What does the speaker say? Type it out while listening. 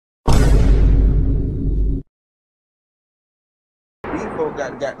folk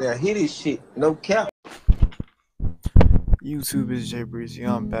got there hit his shit. No cap. YouTube, is Jay Breezy.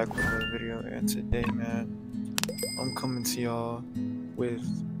 I'm back with another video, and today, man, I'm coming to y'all with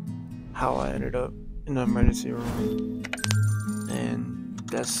how I ended up in the emergency room, and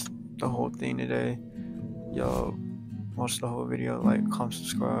that's the whole thing today. Y'all watch the whole video, like, comment,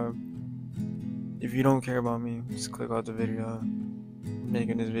 subscribe. If you don't care about me, just click out the video. I'm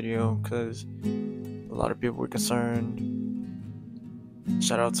making this video because a lot of people were concerned.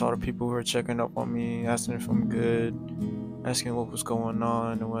 Shout out to all the people who are checking up on me, asking if I'm good, asking what was going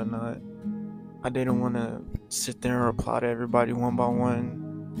on and whatnot. I didn't want to sit there and reply to everybody one by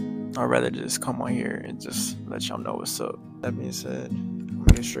one. I'd rather just come on here and just let y'all know what's up. That being said, I'm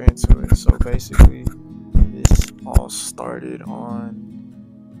gonna get straight into it. So basically, this all started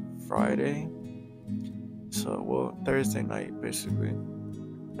on Friday. So, well, Thursday night, basically.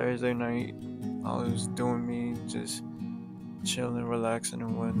 Thursday night, I was doing me, just chilling, relaxing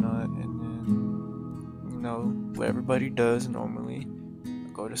and whatnot, and then, you know, what everybody does normally, I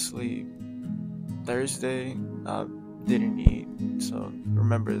go to sleep. Thursday, I didn't eat, so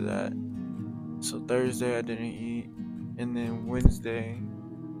remember that. So Thursday I didn't eat, and then Wednesday,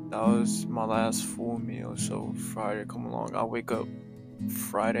 that was my last full meal. So Friday come along, I wake up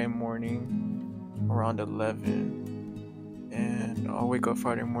Friday morning around 11, and I wake up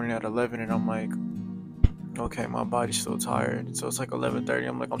Friday morning at 11, and I'm like, okay, my body's still tired. So it's like 11:30.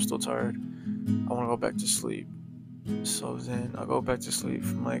 I'm like, I'm still tired. I want to go back to sleep. So then I go back to sleep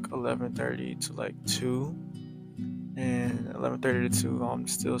from like 11:30 to like 2. And 11:30 to 2, I'm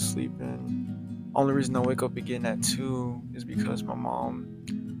still sleeping. Only reason I wake up again at 2 is because my mom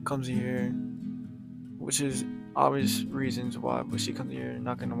comes here, which is obvious reasons why, but she comes here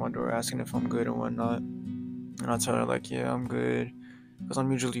knocking on my door asking if I'm good and whatnot. And I tell her, like, yeah, I'm good. Because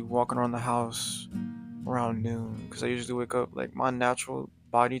I'm usually walking around the house around noon, because I usually wake up, like, my natural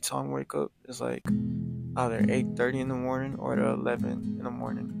body time wake up is like either 8:30 in the morning or at 11 in the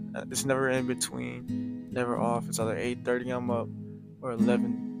morning. It's never in between, never off. It's either 8:30 I'm up or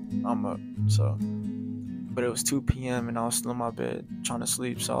 11 I'm up. So, but it was 2 p.m. and I was still in my bed trying to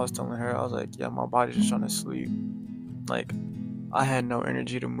sleep. So I was telling her, I was like, yeah, my body's just trying to sleep. Like, I had no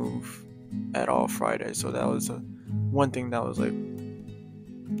energy to move at all Friday. So that was one thing that was like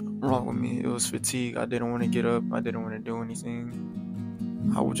wrong with me. It was fatigue. I didn't want to get up. I didn't want to do anything.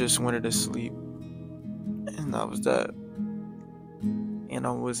 I just wanted to sleep, and that was that. And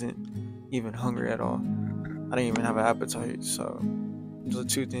I wasn't even hungry at all. I didn't even have an appetite. So those are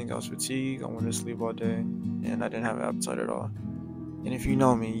two things. I was fatigued, I wanted to sleep all day, and I didn't have an appetite at all. And if you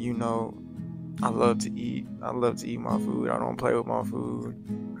know me, you know I love to eat. I love to eat my food. I don't play with my food.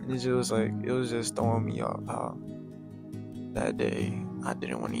 And it was just throwing me off how that day I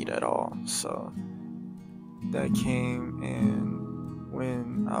didn't want to eat at all. So that came, and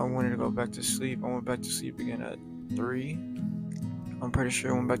when I wanted to go back to sleep, I went back to sleep again at 3. I'm pretty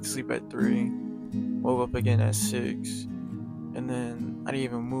sure I went back to sleep at 3. Woke up again at 6. And then I didn't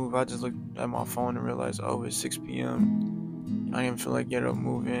even move. I just looked at my phone and realized, oh, it's 6 p.m. I didn't feel like getting up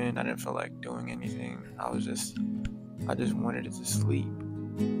moving. I didn't feel like doing anything. I just wanted to sleep.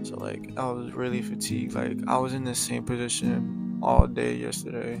 So, like, I was really fatigued. Like, I was in the same position all day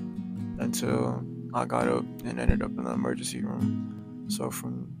yesterday until I got up and ended up in the emergency room. So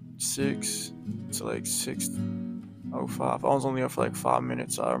from 6 to like 6:05, I was only up for like 5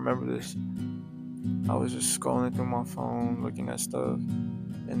 minutes. So I remember this. I was just scrolling through my phone, looking at stuff,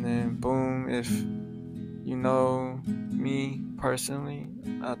 and then boom, if you know me personally,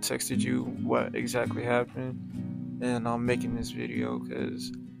 I texted you what exactly happened, and I'm making this video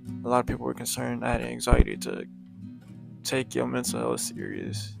because a lot of people were concerned. I had anxiety attack. Take your mental health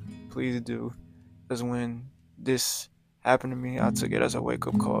serious. Please do. Because when this happened to me, I took it as a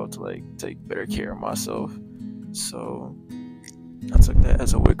wake-up call to, like, take better care of myself. So I took that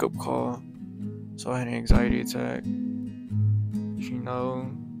as a wake-up call. So I had an anxiety attack. If you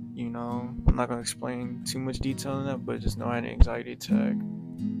know, you know. I'm not going to explain too much detail in that, but just know I had an anxiety attack.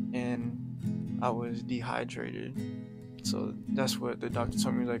 And I was dehydrated. So that's what the doctor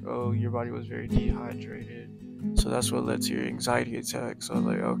told me, like, oh, your body was very dehydrated. So that's what led to your anxiety attack. So I was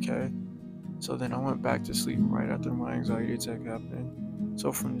like, okay. So then I went back to sleep right after my anxiety attack happened.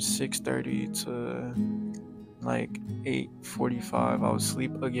 So from 6:30 to like 8:45, I was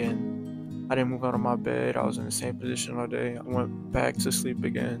asleep again. I didn't move out of my bed. I was in the same position all day. I went back to sleep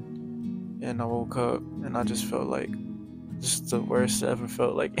again. And I woke up and I just felt like this is the worst I ever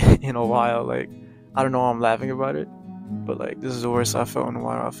felt like in a while. Like, I don't know why I'm laughing about it, but like, this is the worst I felt in a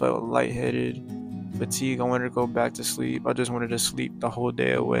while. I felt lightheaded, fatigue. I wanted to go back to sleep. I just wanted to sleep the whole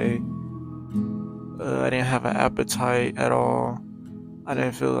day away. I didn't have an appetite at all. I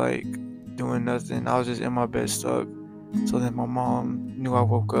didn't feel like doing nothing. I was just in my bed stuck. So then my mom knew I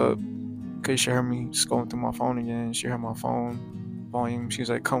woke up because she heard me scrolling through my phone again. She heard my phone volume. She was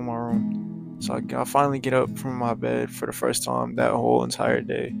like, "Come in my room." So I finally get up from my bed for the first time that whole entire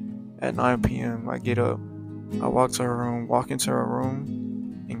day. At 9 p.m., I get up. I walk to her room, walk into her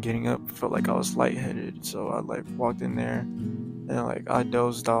room, and getting up felt like I was lightheaded. So I like walked in there and like I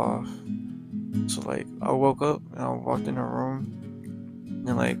dozed off. So like I woke up and I walked in her room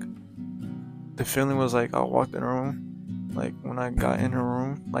and like the feeling was like I walked in her room. Like when I got in her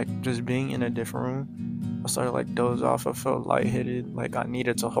room, like just being in a different room, I started like doze off. I felt lightheaded, like I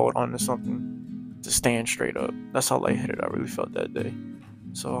needed to hold on to something to stand straight up. That's how lightheaded I really felt that day.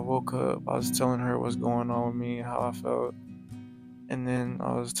 So I woke up, I was telling her what's going on with me, how I felt, and then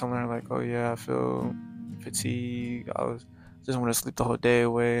I was telling her like, oh yeah, I feel fatigue. I was just want to sleep the whole day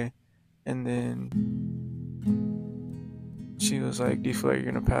away, and then she was like, "Do you feel like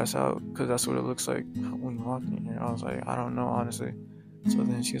you're gonna pass out? Because that's what it looks like when you walk in here." I was like, "I don't know, honestly." So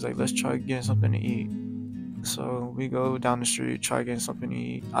then she was like, "Let's try getting something to eat." So we go down the street, try getting something to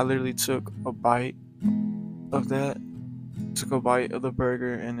eat. I literally took a bite of that, took a bite of the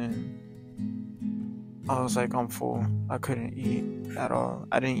burger, and then I was like, I'm full. I couldn't eat at all.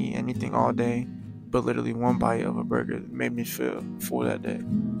 I didn't eat anything all day, but literally one bite of a burger made me feel full that day.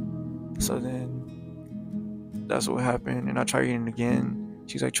 So then that's what happened, and I tried eating again.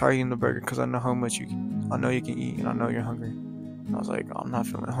 She's like, try eating the burger because I know how much I know you can eat, and I know you're hungry. And I was like, I'm not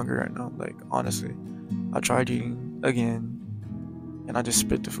feeling hungry right now. Like honestly, I tried eating again, and I just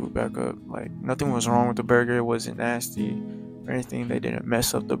spit the food back up. Like nothing was wrong with the burger. It wasn't nasty or anything. They didn't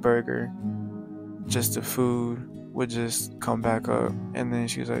mess up the burger. Just the food would just come back up. And then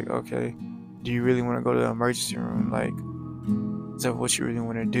she was like, okay, do you really want to go to the emergency room? Like, is that what you really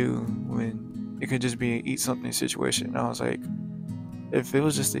want to do when it could just be an eat something situation? And I was like, if it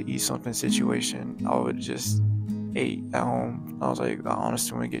was just a eat something situation, I would just ate at home. I was like, I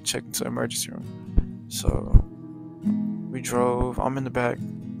honestly want to get checked into the emergency room. So we drove. I'm in the back,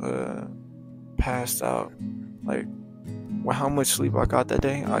 passed out. Like, with how much sleep I got that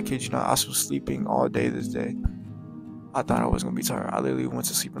day, I kid you not, I was sleeping all day this day. I thought I was gonna be tired. I literally went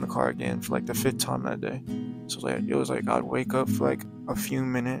to sleep in the car again for like the 5th time that day. So like it was like I'd wake up for like a few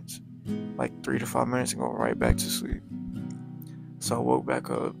minutes, like 3 to 5 minutes, and go right back to sleep. So I woke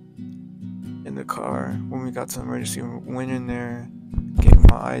back up in the car when we got to the emergency room. Went in there, gave me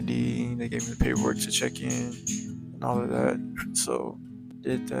my ID. They gave me the paperwork to check in and all of that. So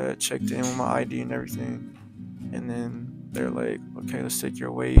did that, checked in with my ID and everything, and then they're like, okay, let's take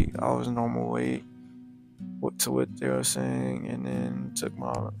your weight. I was normal weight to what they were saying, and then took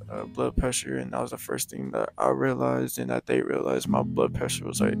my blood pressure, and that was the first thing that I realized and that they realized. My blood pressure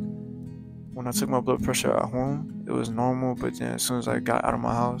was like, when I took my blood pressure at home, it was normal, but then as soon as I got out of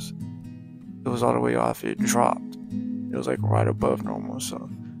my house, it was all the way off. It dropped. It was like right above normal. So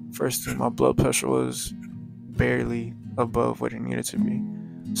first thing, my blood pressure was barely above what it needed to be.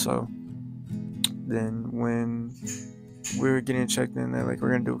 So then when we were getting checked in, they're like,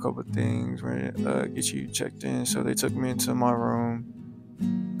 we're gonna do a couple things, we're gonna get you checked in. So they took me into my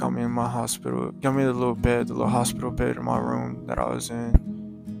room, got me in my hospital, got me the little bed, the little hospital bed in my room that I was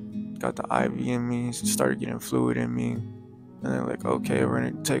in, got the IV in me, started getting fluid in me, and they're like, okay, we're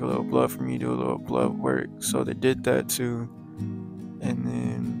gonna take a little blood from you, do a little blood work. So they did that too, and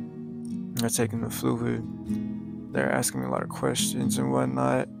then they're taking the fluid, they're asking me a lot of questions and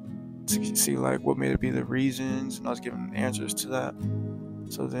whatnot to see like what may be the reasons, and I was giving them answers to that.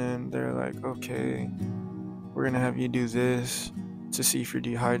 So then they're like, okay, we're gonna have you do this to see if you're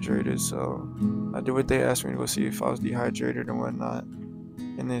dehydrated. So I did what they asked me to go see if I was dehydrated and whatnot,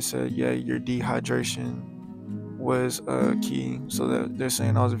 and they said, yeah, your dehydration was key. So that they're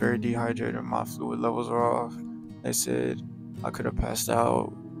saying I was very dehydrated, my fluid levels are off. They said I could have passed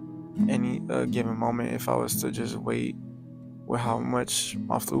out any given moment if I was to just wait with how much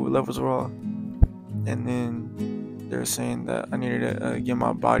my fluid levels were off. And then they're saying that I needed to get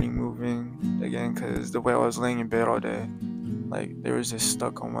my body moving again, because the way I was laying in bed all day, like they was just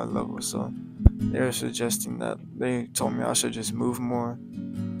stuck on my level. So they were suggesting that, they told me I should just move more.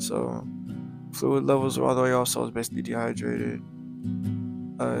 So fluid levels were all the way off, so I was basically dehydrated.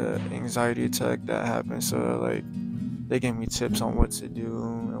 Anxiety attack that happened, so like they gave me tips on what to do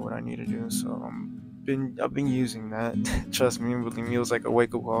and what I need to do. So I've been using that. Trust me, believe me, it was like a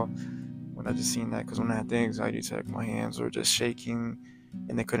wake up call when I just seen that, because when I had the anxiety attack, my hands were just shaking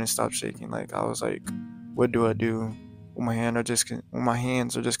and they couldn't stop shaking. Like I was like, what do I do when my hands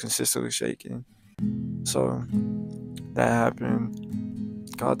are just consistently shaking? So that happened.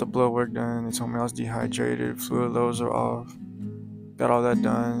 Got the blood work done. They told me I was dehydrated, fluid levels are off. got all that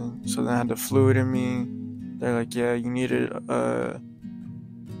done. So then I had the fluid in me. They're like, yeah, you needed a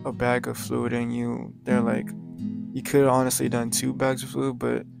bag of fluid in you. They're like, you could have honestly done 2 bags of fluid,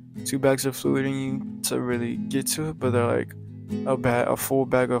 but 2 bags of fluid in you to really get to it. But they're like, a full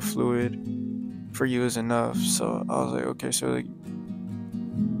bag of fluid for you is enough. So I was like, okay. So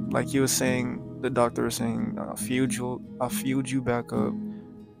like he was saying, the doctor was saying, I'll fuel you back up,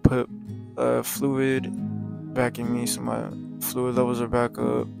 put fluid back in me, so my fluid levels are back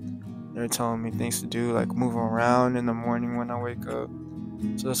up. They're telling me things to do, like move around in the morning when I wake up.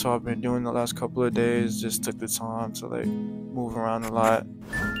 So that's what I've been doing the last couple of days. Just took the time to like move around a lot.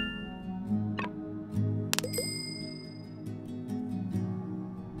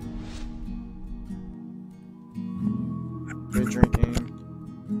 Been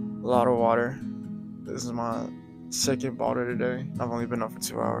drinking a lot of water. This is my second bottle today. I've only been up for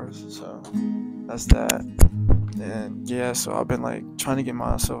 2 hours, so that's that. And yeah, so I've been like trying to get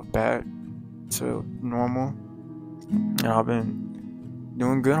myself back to normal, and I've been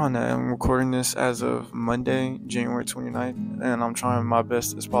doing good on that. I'm recording this as of Monday, January 29th, and I'm trying my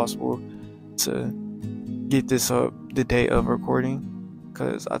best as possible to get this up the day of recording,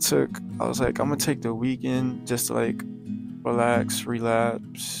 because I was like, I'm gonna take the weekend just to like relax,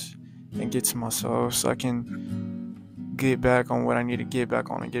 relapse, and get to myself so I can get back on what I need to get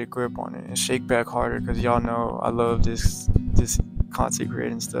back on and get a grip on it and shake back harder, because y'all know I love this content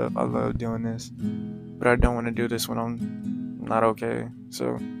creating stuff. I love doing this, but I don't want to do this when I'm not okay.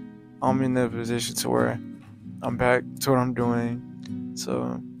 So I'm in the position to where I'm back to what I'm doing.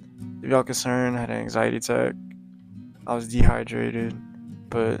 So if y'all concerned, I had an anxiety attack, I was dehydrated,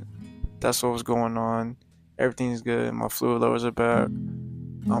 but that's what was going on. Everything's good. My fluid levels are back.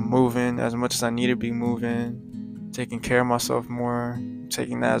 I'm moving as much as I need to be moving, taking care of myself more,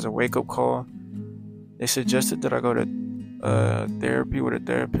 taking that as a wake-up call. They suggested that I go to therapy with a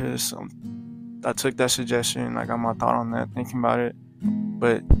therapist. I took that suggestion. I got my thought on that, thinking about it.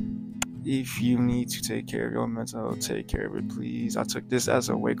 But if you need to take care of your mental health, take care of it, please. I took this as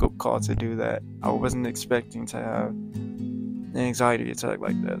a wake-up call to do that. I wasn't expecting to have an anxiety attack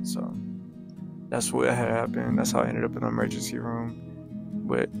like that, so that's what had happened. That's how I ended up in the emergency room.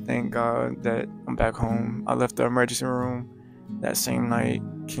 But thank God that I'm back home. I left the emergency room that same night,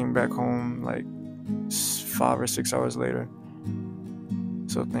 came back home like 5 or 6 hours later.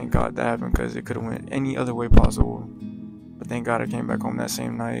 So thank God that happened, because it could have went any other way possible. But thank God I came back home that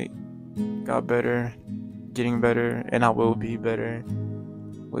same night, got better, getting better, and I will be better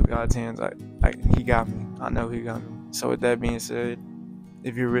with God's hands. He got me. I know He got me. So with that being said,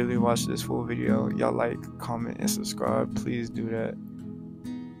 if you really watch this full video, y'all like, comment, and subscribe. Please do that.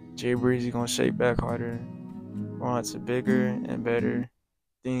 Jay Breezy gonna shake back harder. We're on to bigger and better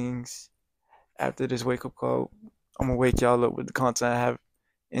things. After this wake-up call, I'm gonna wake y'all up with the content I have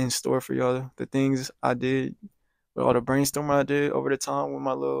in store for y'all. The things I did, with all the brainstorming I did over the time with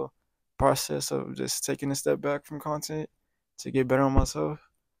my little process of just taking a step back from content to get better on myself,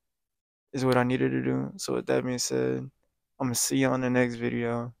 is what I needed to do. So with that being said, I'm gonna see you on the next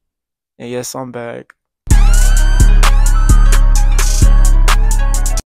video. And yes, I'm back.